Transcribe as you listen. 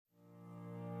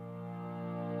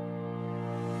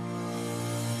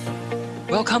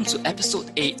Welcome to episode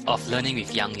 8 of Learning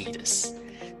with Young Leaders.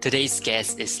 Today's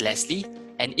guest is Leslie,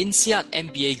 an INSEAD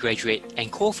MBA graduate and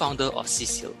co-founder of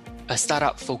CSIL, a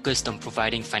startup focused on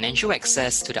providing financial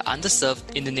access to the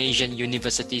underserved Indonesian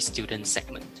university student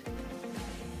segment.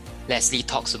 Leslie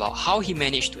talks about how he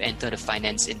managed to enter the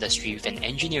finance industry with an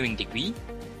engineering degree,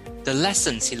 the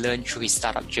lessons he learned through his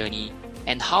startup journey,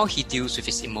 and how he deals with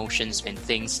his emotions when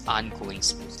things aren't going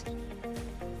smoothly.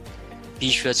 Be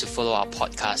sure to follow our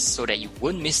podcast so that you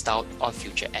won't miss out on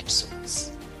future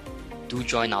episodes. Do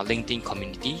join our LinkedIn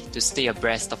community to stay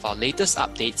abreast of our latest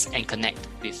updates and connect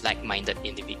with like-minded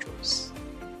individuals.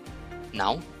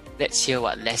 Now, let's hear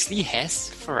what Leslie has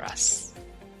for us.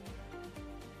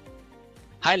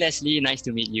 Hi Leslie, nice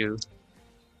to meet you.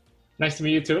 Nice to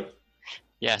meet you too.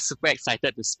 Yeah, super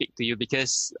excited to speak to you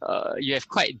because you have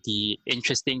quite the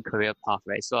interesting career path,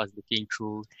 right? So I was looking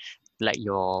through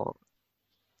your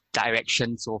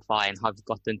direction so far and how you've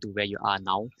gotten to where you are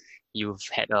now. You've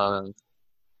had a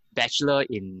bachelor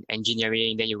in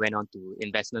engineering, then you went on to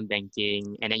investment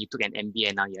banking, and then you took an MBA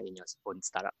and now you're in your own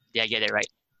startup. Did I get it right?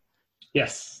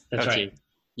 Yes, that's right.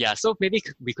 Yeah, so maybe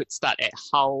we could start at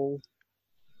how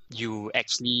you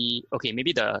actually,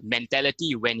 maybe the mentality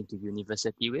you went into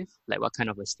university with, like what kind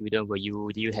of a student were you?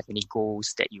 Do you have any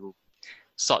goals that you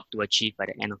sought to achieve by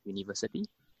the end of university?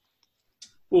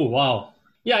 Oh, wow.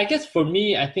 Yeah, I guess for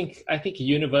me, I think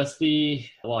university,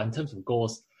 in terms of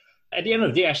goals, at the end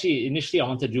of the day, actually, initially I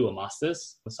wanted to do a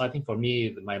master's. So I think for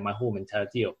me, my whole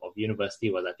mentality of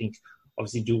university was, I think,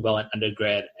 obviously do well in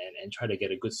undergrad and try to get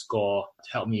a good score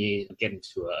to help me get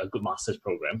into a good master's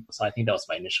program. So I think that was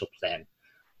my initial plan.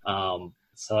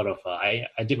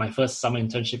 I did my first summer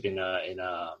internship in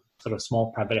a sort of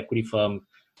small private equity firm,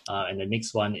 and the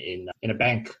next one in a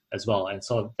bank as well. And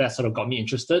so that sort of got me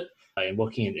interested in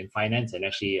working in finance, and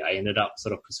actually I ended up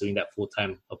sort of pursuing that full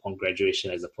time upon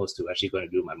graduation as opposed to actually going to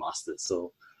do my master's.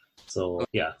 So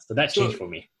that changed for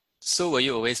me. So were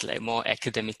you always more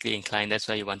academically inclined? That's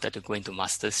why you wanted to go into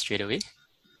master's straight away?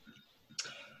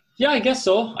 Yeah, I guess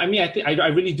so. I mean, I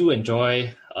really do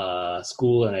enjoy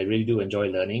school, and I really do enjoy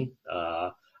learning.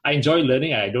 I enjoy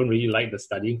learning. I don't really like the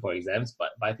studying for exams,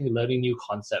 but I think learning new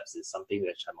concepts is something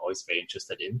that I'm always very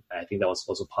interested in. And I think that was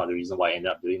also part of the reason why I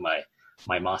ended up doing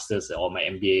my master's or my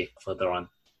MBA further on.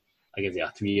 I guess,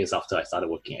 3 years after I started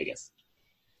working, I guess.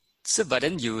 So, but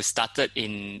then you started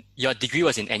your degree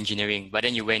was in engineering, but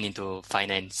then you went into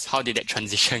finance. How did that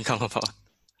transition come about?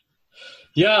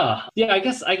 Yeah. I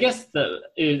guess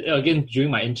again,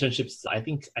 during my internships, I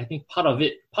think part of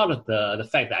the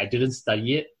fact that I didn't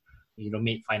study it,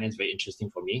 made finance very interesting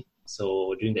for me.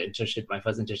 So during the internship, my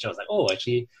first internship, I was like, oh,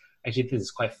 actually this is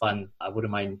quite fun. I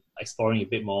wouldn't mind exploring a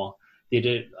bit more. Did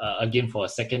it again for a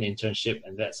second internship,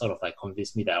 and that sort of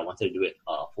convinced me that I wanted to do it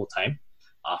full time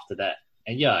after that.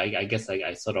 And yeah, I guess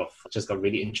I sort of just got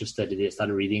really interested in it,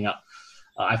 started reading up.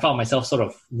 I found myself sort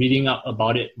of reading up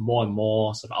about it more and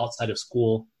more sort of outside of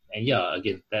school. And yeah,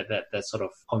 again, that sort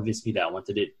of convinced me that I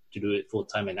wanted to do it full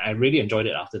time. And I really enjoyed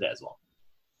it after that as well.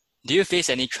 Do you face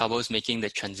any troubles making the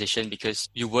transition because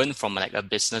you weren't from a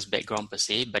business background per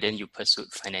se, but then you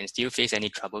pursued finance? Do you face any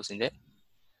troubles in that?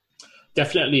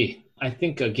 Definitely. I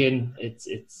think, again,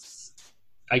 it's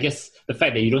I guess the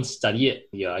fact that you don't study it,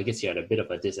 I guess you're at a bit of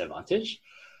a disadvantage.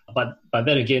 But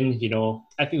then again,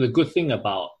 I think the good thing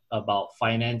about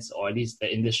finance, or at least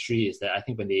the industry, is that I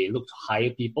think when they look to hire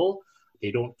people,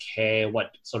 they don't care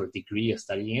what sort of degree you're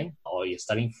studying in or you're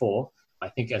studying for. I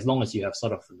think as long as you have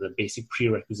sort of the basic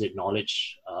prerequisite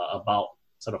knowledge about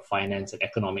sort of finance and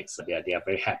economics, they are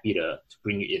very happy to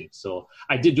bring you in. So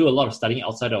I did do a lot of studying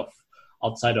outside of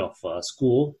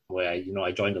school, where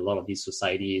I joined a lot of these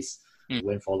societies,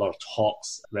 went for a lot of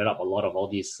talks, read up a lot of all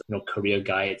these career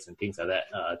guides and things like that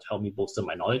to help me bolster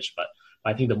my knowledge. But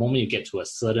I think the moment you get to a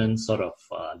certain sort of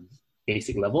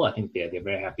basic level, I think they're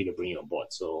very happy to bring you on board.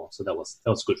 So that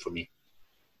was good for me.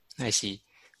 I see.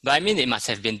 But I mean, it must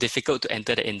have been difficult to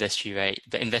enter the industry, right?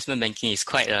 The investment banking is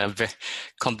quite a very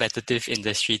competitive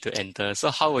industry to enter.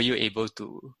 So how were you able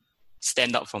to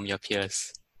stand out from your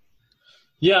peers?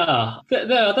 Yeah,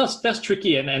 that's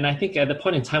tricky. And I think at the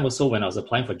point in time also when I was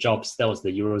applying for jobs, that was the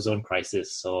Eurozone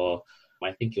crisis. So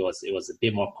I think it was a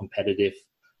bit more competitive.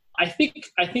 I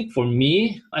think for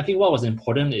me, I think what was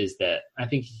important is that I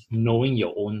think knowing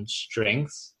your own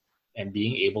strengths and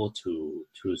being able to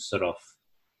sort of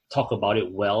talk about it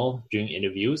well during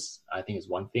interviews, I think is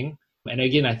one thing. And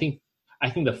again, I think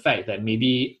the fact that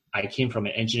maybe I came from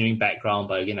an engineering background,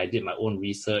 but again, I did my own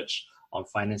research on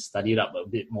finance, studied up a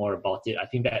bit more about it. I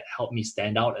think that helped me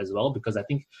stand out as well, because I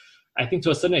think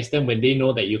to a certain extent, when they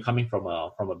know that you're coming from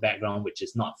a background which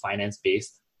is not finance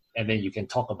based, and then you can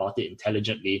talk about it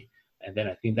intelligently, And then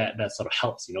I think that sort of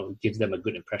helps, gives them a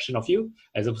good impression of you,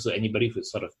 as opposed to anybody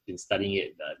who's sort of been studying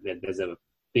it.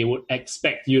 They would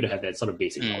expect you to have that sort of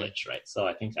basic knowledge, right? So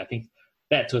I think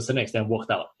that to a certain extent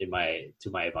worked out to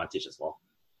my advantage as well.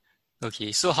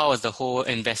 Okay, so how was the whole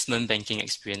investment banking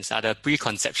experience? Are the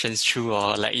preconceptions true,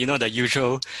 or the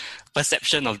usual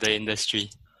perception of the industry?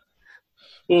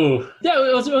 Oh, yeah,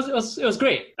 it was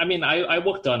great. I mean, I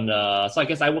worked on so I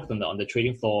guess I worked on the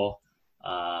trading floor,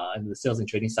 and the sales and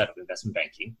trading side of investment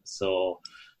banking. So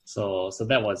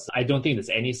that was, I don't think there's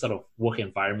any sort of work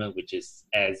environment which is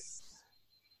as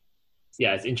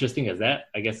interesting as that.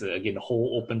 I guess again, the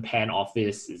whole open plan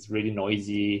office is really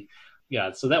noisy.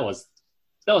 Yeah, so it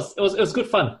was good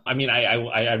fun. I mean,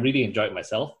 I really enjoyed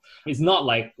myself. It's not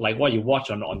like what you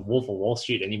watch on Wolf of Wall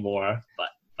Street anymore,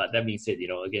 but that being said,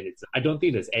 again, I don't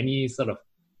think there's any sort of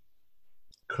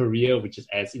career which is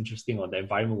as interesting, or the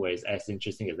environment where it's as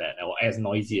interesting as that, or as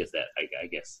noisy as that, I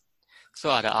guess. So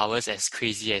are the hours as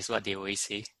crazy as what they always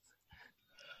say?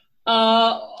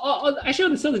 Actually,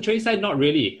 on the sales and trading side, not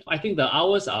really. I think the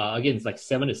hours are, again, it's like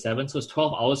 7 to 7, so it's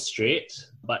 12 hours straight.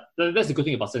 But that's the good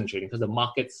thing about sales and trading, because the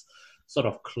markets sort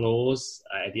of close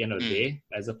at the end of the day,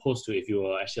 as opposed to if you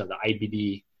were actually on the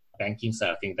IBD banking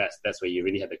side. I think that's where you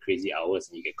really have the crazy hours,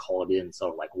 and you get called in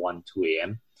sort of like 1, 2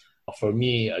 a.m. For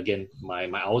me, again, my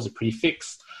hours are pretty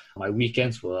fixed. My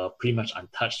weekends were pretty much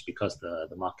untouched because the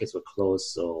markets were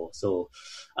closed. So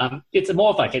it's more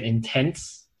of like an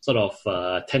intense sort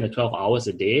of 10 to 12 hours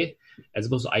a day, as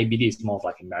opposed to IBD is more of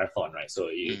like a marathon, right? So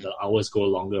the hours go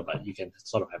longer, but you can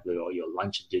sort of have your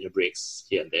lunch and dinner breaks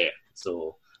here and there.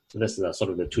 So that's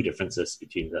sort of the two differences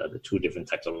between the two different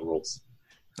types of roles.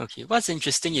 Okay, what's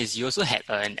interesting is you also had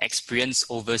an experience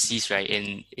overseas, right,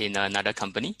 in another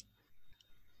company?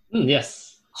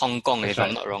 Yes. Hong Kong, that's if right.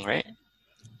 I'm not wrong, right?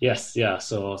 Yes, yeah.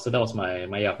 So that was my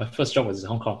first job was in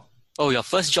Hong Kong. Oh, your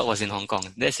first job was in Hong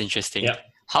Kong. That's interesting. Yeah.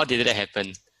 How did that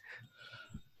happen?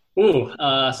 So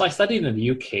I studied in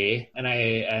the UK,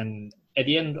 and at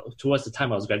the end, towards the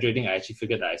time I was graduating, I actually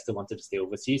figured that I still wanted to stay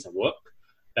overseas and work.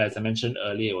 As I mentioned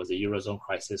earlier, it was a Eurozone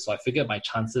crisis, so I figured my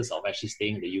chances of actually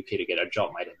staying in the UK to get a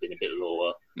job might have been a bit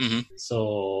lower. Mm-hmm.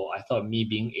 So I thought, me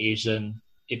being Asian,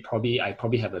 I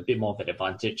probably have a bit more of an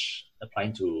advantage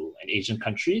applying to an Asian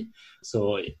country.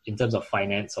 So in terms of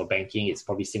finance or banking, it's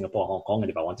probably Singapore or Hong Kong, and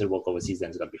if I wanted to work overseas, then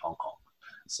it's going to be Hong Kong.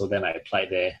 So then I applied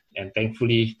there, and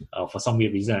thankfully, for some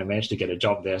weird reason, I managed to get a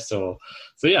job there. So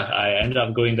yeah, I ended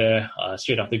up going there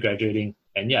straight after graduating.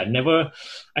 And yeah,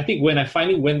 I think when I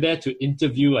finally went there to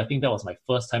interview, I think that was my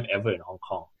first time ever in Hong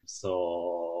Kong.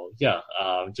 So yeah,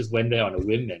 just went there on a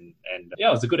whim, and yeah,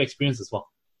 it was a good experience as well.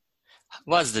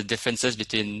 What's the differences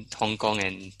between Hong Kong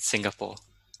and Singapore?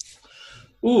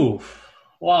 Ooh,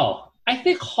 wow. I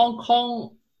think Hong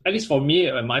Kong, at least for me,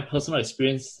 my personal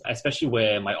experience, especially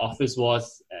where my office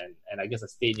was, and I guess I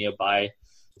stayed nearby,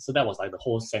 so that was like the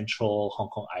whole central Hong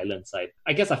Kong island side.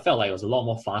 I guess I felt like it was a lot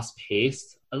more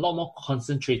fast-paced, a lot more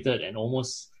concentrated, and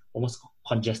almost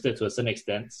congested to a certain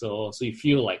extent. So you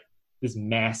feel like this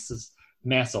mass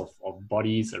of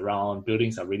bodies around,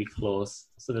 buildings are really close.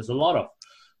 So there's a lot of,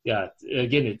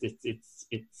 again,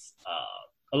 it's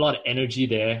a lot of energy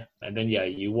there. And then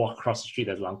you walk across the street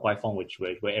at Lang Kwai Fong,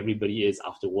 where everybody is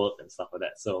after work and stuff like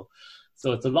that. So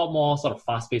it's a lot more sort of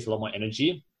fast-paced, a lot more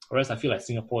energy. Whereas I feel like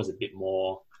Singapore is a bit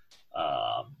more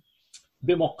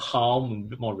calm, a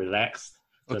bit more relaxed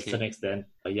to a certain extent.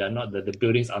 But not the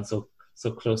buildings aren't so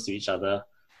close to each other.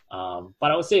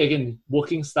 But I would say, again,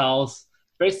 working styles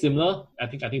very similar. I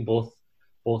think both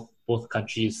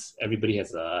countries, everybody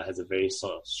has a very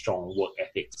sort of strong work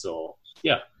ethic. So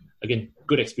yeah, again,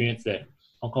 good experience there.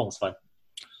 Hong Kong was fun.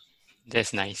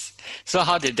 That's nice. So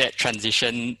how did that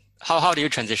transition? How do you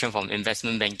transition from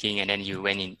investment banking and then you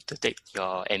went in to take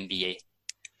your MBA?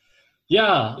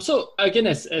 Yeah. So again,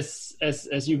 as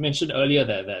you mentioned earlier,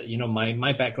 that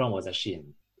my background was actually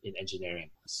in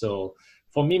engineering. So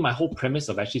for me, my whole premise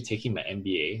of actually taking my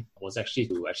MBA was actually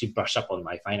to actually brush up on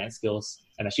my finance skills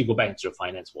and actually go back into the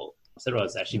finance world. So that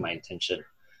was actually my intention.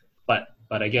 But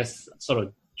I guess sort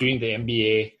of during the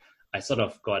MBA, I sort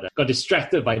of got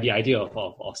distracted by the idea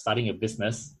of starting a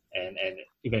business, and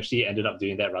eventually ended up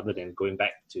doing that rather than going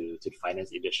back to the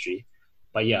finance industry.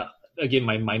 But yeah, again,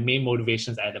 my main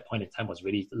motivations at that point in time was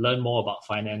really to learn more about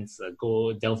finance,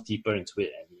 go delve deeper into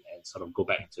it, and sort of go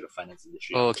back into the finance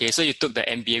industry. Oh, okay, so you took the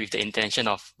MBA with the intention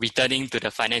of returning to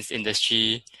the finance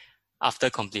industry after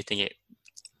completing it.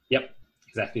 Yep,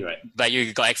 exactly right. But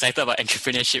you got excited about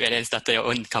entrepreneurship and then started your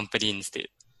own company instead.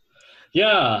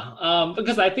 Yeah,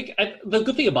 because I think the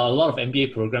good thing about a lot of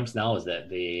MBA programs now is that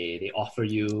they offer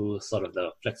you sort of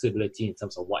the flexibility in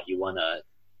terms of what you want to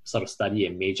sort of study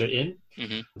and major in.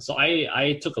 Mm-hmm. So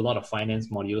I took a lot of finance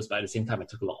modules, but at the same time, I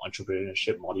took a lot of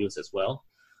entrepreneurship modules as well.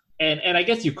 And I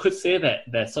guess you could say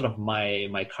that sort of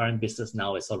my current business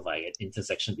now is sort of like an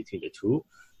intersection between the two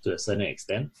to a certain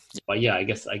extent. But yeah, I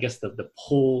guess the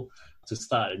pull to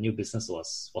start a new business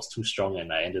was too strong,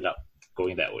 and I ended up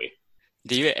going that way.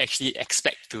 Do you actually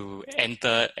expect to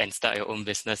enter and start your own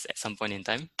business at some point in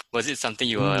time? Was it something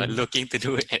you were looking to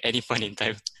do at any point in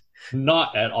time?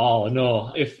 Not at all.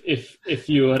 No. If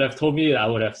you would have told me that I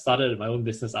would have started my own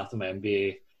business after my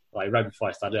MBA, like right before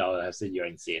I started, I would have said you're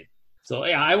insane. So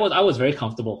yeah, I was very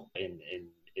comfortable in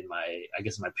my, I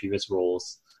guess, my previous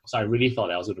roles. So I really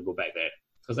thought I was going to go back there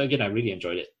because again, I really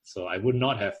enjoyed it. So I would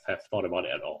not have thought about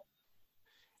it at all.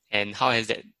 And how has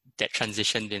that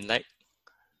transition been like?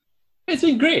 It's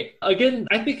been great. Again,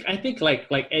 I think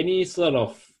like any sort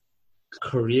of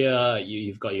career,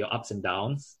 you've got your ups and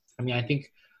downs. I mean, I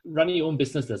think running your own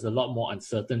business, there's a lot more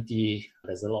uncertainty.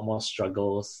 There's a lot more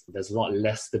struggles. There's a lot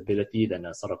less stability than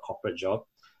a sort of corporate job.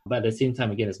 But at the same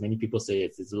time, again, as many people say,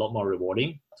 it's a lot more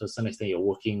rewarding. To some extent, you're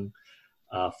working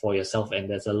for yourself, and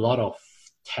there's a lot of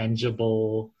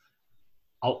tangible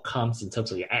outcomes in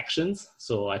terms of your actions.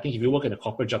 So I think if you work in a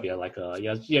corporate job, you're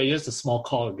just a small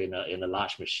cog in a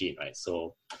large machine, right?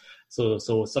 So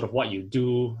sort of what you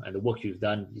do and the work you've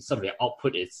done, sort of your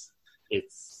output it's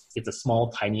a small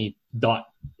tiny dot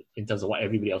in terms of what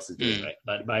everybody else is doing, right?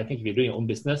 But I think if you're doing your own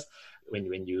business,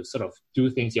 when you sort of do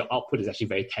things, your output is actually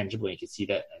very tangible, and you can see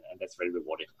that, and that's very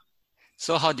rewarding.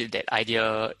 So how did that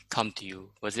idea come to you?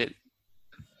 Was it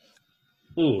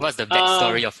what's the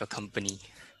backstory of your company?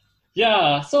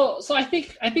 Yeah, so I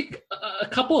think a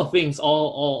couple of things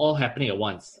all happening at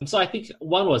once. So I think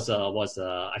one was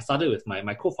I started with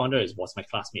my co-founder was my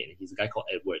classmate. He's a guy called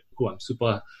Edward, who I'm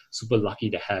super lucky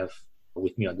to have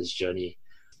with me on this journey.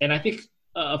 And I think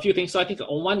a few things. So I think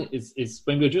one is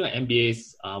when we were doing our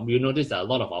MBAs, we noticed that a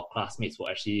lot of our classmates were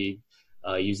actually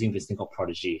using this thing called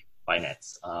Prodigy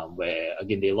Finance, where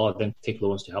again a lot of them take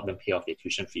loans to help them pay off their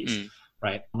tuition fees.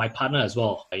 Right. My partner as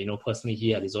well, personally, he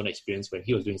had his own experience when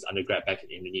he was doing his undergrad back in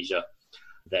Indonesia,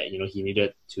 that, he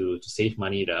needed to save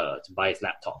money to buy his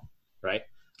laptop. Right.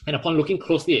 And upon looking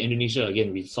closely at Indonesia,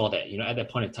 again, we saw that, at that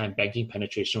point in time, banking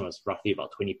penetration was roughly about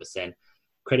 20%.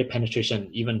 Credit penetration,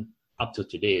 even up to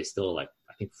today, is still like,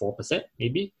 I think 4%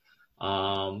 maybe.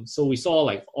 So we saw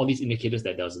like all these indicators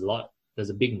that there's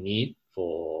a big need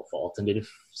for alternative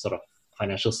sort of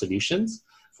financial solutions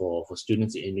for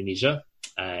students in Indonesia.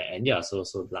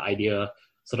 So the idea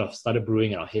sort of started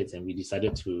brewing in our heads, and we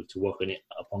decided to work on it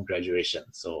upon graduation.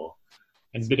 So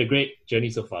it's been a great journey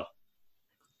so far.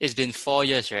 It's been 4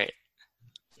 years, right?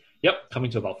 Yep,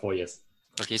 coming to about 4 years.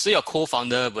 Okay, so your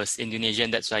co-founder was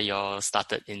Indonesian, that's why you all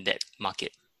started in that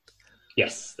market.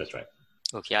 Yes, that's right.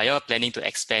 Okay, are you all planning to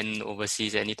expand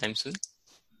overseas anytime soon?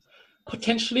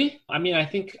 Potentially. I mean, I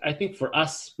think for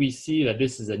us, we see that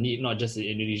this is a need not just in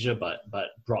Indonesia, but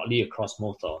broadly across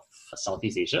most of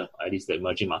Southeast Asia, at least the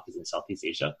emerging markets in Southeast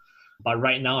Asia. But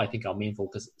right now, I think our main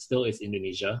focus still is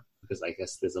Indonesia, because I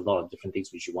guess there's a lot of different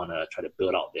things which you want to try to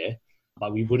build out there.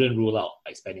 But we wouldn't rule out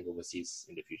expanding overseas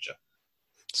in the future.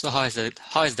 So how is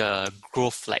the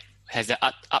growth like? Has the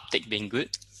uptake been good?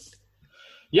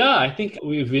 Yeah, I think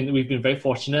we've been very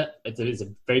fortunate. It's a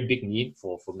very big need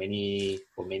for many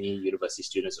university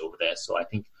students over there. So I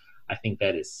think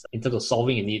that is, in terms of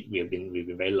solving a need, we've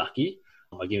been very lucky.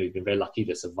 Again, we've been very lucky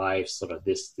to survive sort of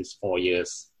this 4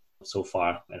 years so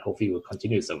far, and hopefully we'll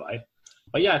continue to survive.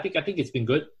 But yeah, I think it's been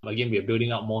good. Again, we are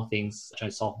building out more things,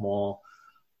 trying to solve more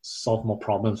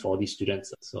problems for all these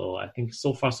students. So I think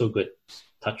so far so good.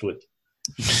 Touch wood.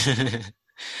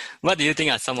 What do you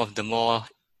think are some of the more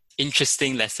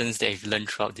interesting lessons that you've learned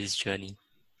throughout this journey?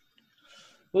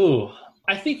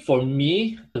 I think for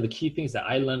me, the key things that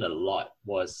I learned a lot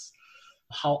was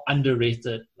how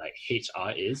underrated like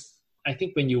HR is. I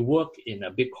think when you work in a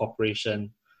big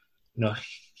corporation,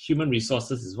 human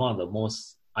resources is one of the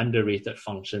most underrated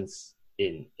functions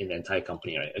in the entire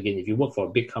company, right? Again, if you work for a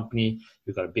big company,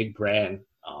 you've got a big brand,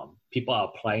 people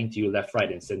are applying to you left,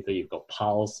 right, and center. You've got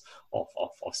piles of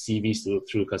CVs to look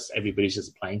through because everybody's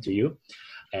just applying to you.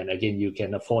 And again, you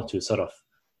can afford to sort of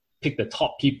pick the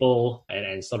top people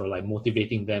and sort of like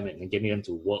motivating them and getting them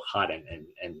to work hard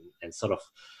and sort of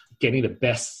getting the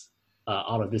best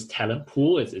out of this talent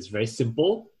pool. It's very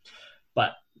simple.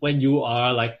 But when you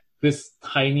are like this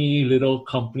tiny little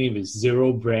company with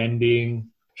zero branding,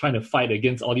 trying to fight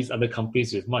against all these other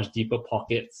companies with much deeper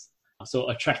pockets, so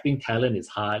attracting talent is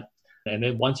hard. And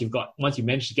then once you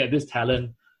manage to get this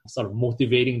talent, sort of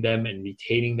motivating them and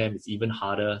retaining them is even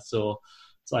harder. So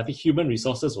So I think human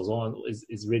resources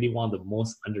is really one of the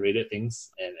most underrated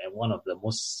things, and one of the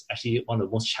most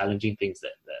challenging things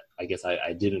that I guess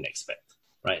I didn't expect,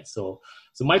 right? So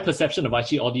my perception of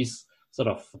actually all these sort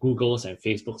of Googles and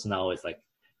Facebooks now is like,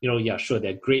 yeah, sure,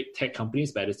 they're great tech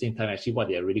companies, but at the same time, actually what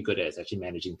they're really good at is actually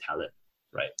managing talent,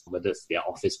 right? Whether it's their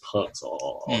office perks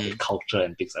or the culture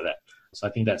and things like that. So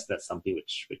I think that's something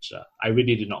which I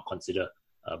really did not consider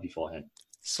beforehand.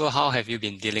 So how have you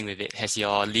been dealing with it? Has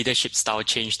your leadership style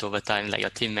changed over time, like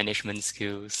your team management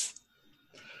skills?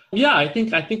 Yeah, I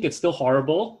think it's still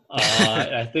horrible.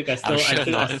 I think I still,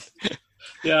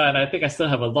 yeah, and I think I still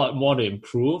have a lot more to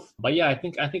improve. But yeah, I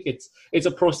think it's a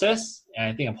process,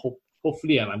 and I think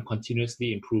hopefully I'm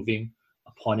continuously improving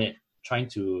upon it, trying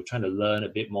to learn a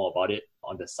bit more about it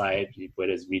on the side,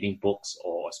 whether it's reading books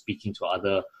or speaking to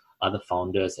other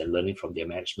founders and learning from their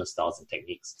management styles and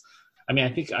techniques. I mean,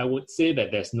 I think I would say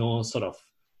that there's no sort of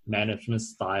management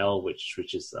style which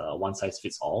is one size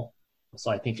fits all.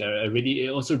 So I think it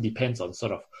also depends on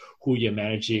sort of who you're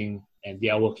managing and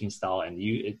their working style, and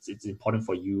it's important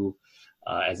for you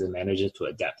as a manager to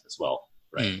adapt as well,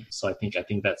 right? So I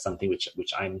think that's something which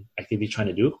I'm actively trying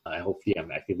to do. Hopefully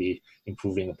I'm actively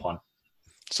improving upon.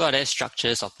 So are there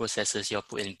structures or processes you're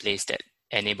put in place that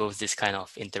enables this kind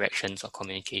of interactions or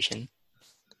communication?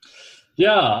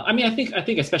 Yeah, I mean, I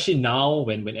think especially now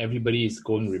when everybody is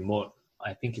going remote,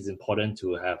 I think it's important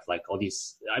to have like all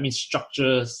these, I mean,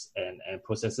 structures and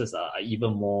processes are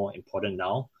even more important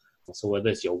now. So whether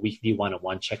it's your weekly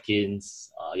one-on-one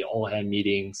check-ins, your all-hand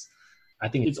meetings, I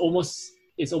think it's almost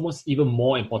even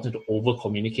more important to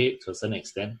over-communicate to a certain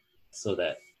extent, so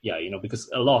that, yeah, because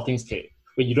a lot of things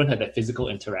when you don't have that physical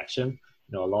interaction,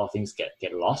 a lot of things get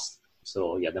lost.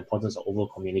 So yeah, the importance of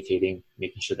over-communicating,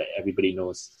 making sure that everybody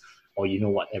knows, or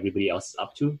what everybody else is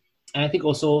up to. And I think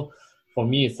also for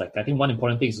me, it's like, I think one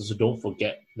important thing is also don't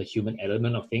forget the human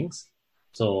element of things.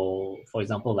 So for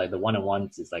example, like the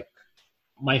one-on-ones is like,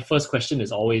 my first question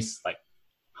is always like,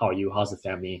 how are you? How's the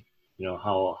family?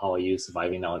 How are you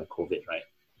surviving now in the COVID, right?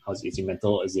 Is your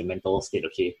mental state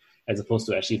okay? As opposed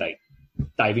to actually like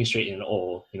diving straight in,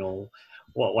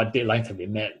 what deadlines have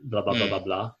been met, blah, blah, blah, blah,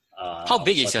 blah. How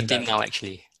big is your team now,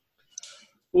 actually?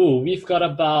 We've got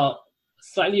about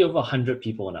slightly over 100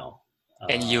 people now.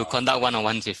 And you conduct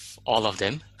one-on-ones with all of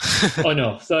them? Oh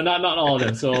no, so not all of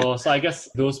them. So I guess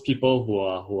those people who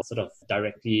are sort of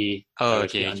directly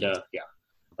under, yeah,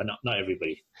 but not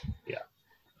everybody. Yeah.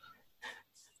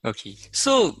 Okay.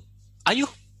 So are you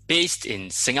based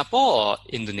in Singapore or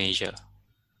Indonesia?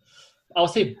 I'll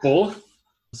say both.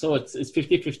 So it's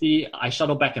 50-50. I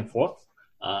shuttle back and forth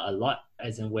a lot,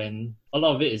 as in when a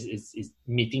lot of it is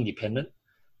meeting dependent.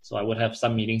 So I would have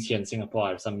some meetings here in Singapore, I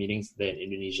have some meetings there in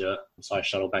Indonesia. So I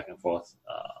shuttle back and forth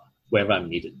wherever I'm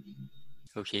needed.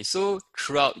 Okay, so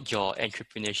throughout your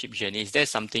entrepreneurship journey, is there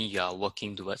something you are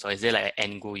working towards, or is there like an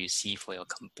end goal you see for your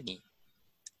company?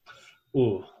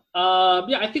 Yeah,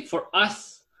 I think for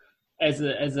us as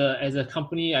a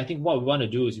company, I think what we want to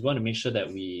do is we want to make sure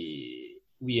that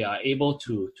we are able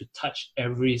to touch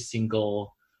every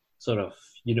single sort of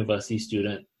university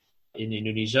student in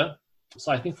Indonesia. So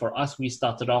I think for us, we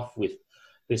started off with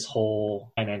this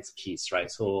whole finance piece, right?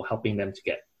 So helping them to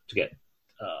get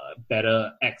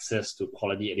better access to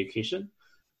quality education.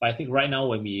 But I think right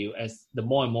now, as the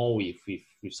more and more we've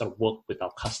sort of worked with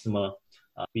our customer,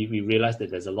 we realize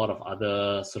that there's a lot of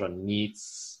other sort of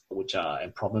needs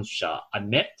and problems which are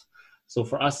unmet. So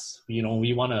for us, we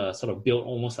want to sort of build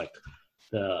almost like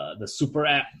the super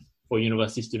app for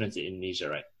university students in Indonesia,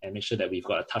 right? And make sure that we've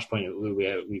got a touch point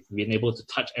where we've been able to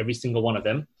touch every single one of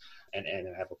them and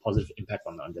have a positive impact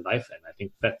on their life. And I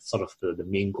think that's sort of the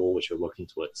main goal which we're working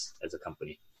towards as a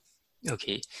company.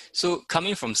 Okay. So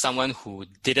coming from someone who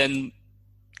didn't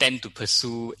tend to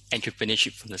pursue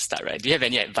entrepreneurship from the start, right? Do you have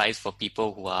any advice for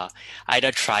people who are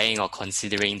either trying or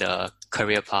considering the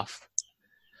career path?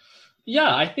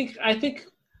 Yeah, I think,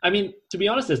 I mean, to be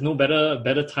honest, there's no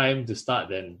better time to start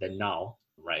than now.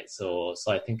 Right. So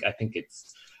I think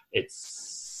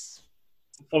it's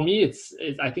for me, it's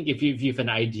I think if you have an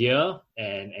idea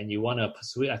and you want to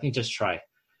pursue it, I think just try,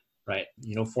 right?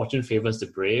 Fortune favors the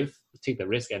brave. Take the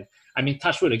risk. And I mean,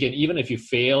 touch wood again, even if you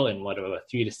fail in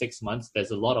 3 to 6 months,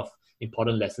 there's a lot of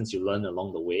important lessons you learn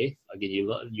along the way. Again,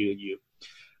 you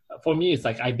for me, it's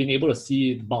like I've been able to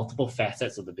see multiple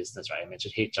facets of the business, right? I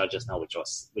mentioned HR just now,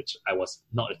 which I was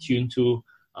not attuned to.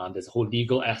 There's a whole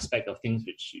legal aspect of things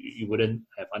which you wouldn't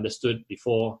have understood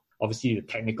before. Obviously, the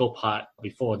technical part,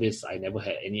 before this, I never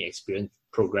had any experience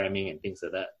programming and things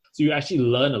like that. So you actually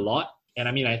learn a lot. And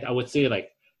I mean, I would say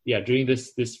like, yeah, during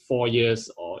this 4 years,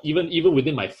 or even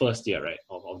within my first year, right,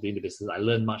 of doing the business, I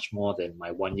learned much more than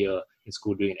my 1 year in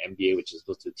school doing an MBA, which is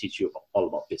supposed to teach you all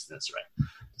about business, right?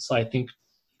 So I think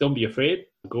don't be afraid,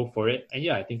 go for it. And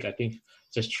yeah, I think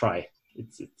just try.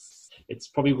 It's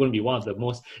probably going to be one of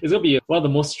the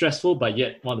most stressful, but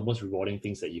yet one of the most rewarding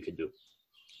things that you can do.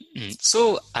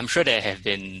 So I'm sure there have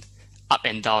been up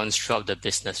and downs throughout the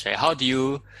business, right? How do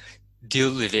you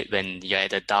deal with it when you're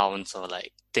at the downs or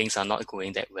like things are not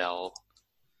going that well?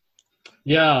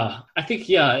 Yeah, I think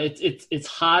it's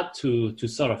hard to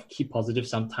sort of keep positive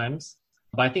sometimes,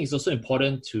 but I think it's also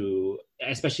important to,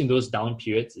 especially in those down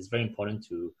periods, it's very important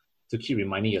to keep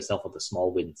reminding yourself of the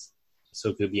small wins. So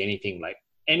it could be anything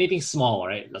small,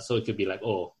 right? So it could be like,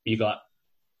 oh, you got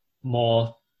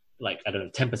more, like, I don't know,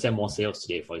 10% more sales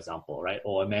today, for example, right?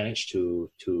 Or I managed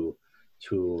to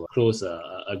close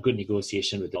a good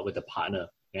negotiation with a partner,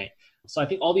 right? So I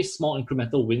think all these small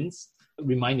incremental wins,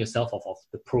 remind yourself of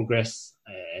the progress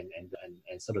and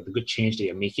sort of the good change that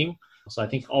you're making. So I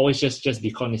think always just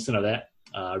be cognizant of that.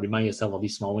 Remind yourself of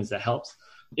these small wins. That helps.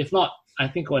 If not, I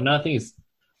think another thing is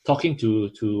talking to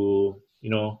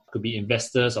could be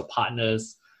investors or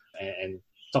partners and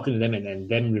talking to them and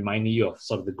them reminding you of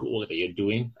sort of the good work that you're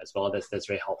doing as well. That's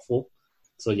very helpful.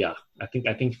 So yeah, I think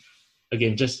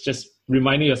again, just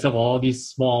reminding yourself of all these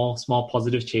small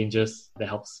positive changes that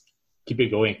helps keep it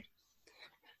going.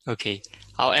 Okay,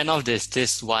 I'll end off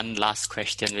this one last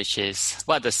question, which is,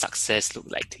 what does success look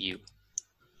like to you?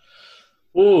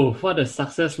 Oh, what does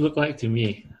success look like to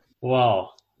me?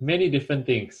 Wow, many different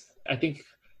things. I think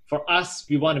for us,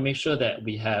 we want to make sure that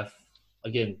we have,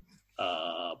 again,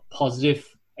 positive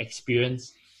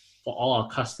experience for all our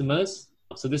customers.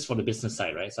 So this is for the business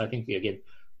side, right? So I think, again,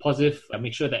 positive,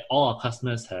 make sure that all our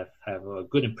customers have a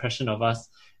good impression of us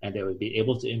and they will be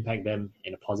able to impact them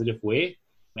in a positive way.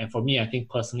 And for me, I think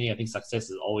personally, success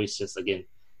is always just, again,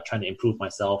 trying to improve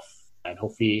myself and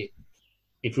hopefully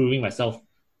improving myself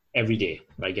every day,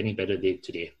 right? Getting better day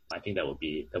to day. I think that'll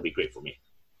be great for me.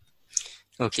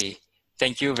 Okay.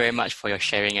 Thank you very much for your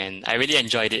sharing, and I really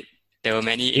enjoyed it. There were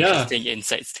many interesting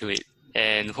insights to it,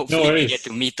 and hopefully we get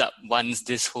to meet up once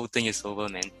this whole thing is over,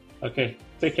 man. Okay.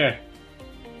 Take care.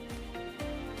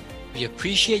 We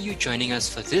appreciate you joining us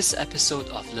for this episode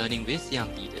of Learning with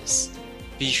Young Leaders.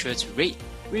 Be sure to rate,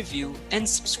 review, and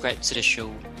subscribe to the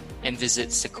show, and visit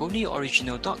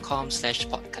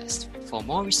secconioriginal.com/podcast for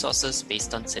more resources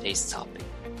based on today's topic.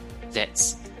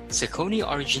 That's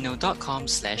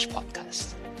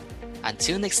secconioriginal.com/podcast.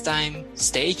 Until next time,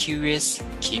 stay curious,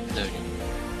 keep learning.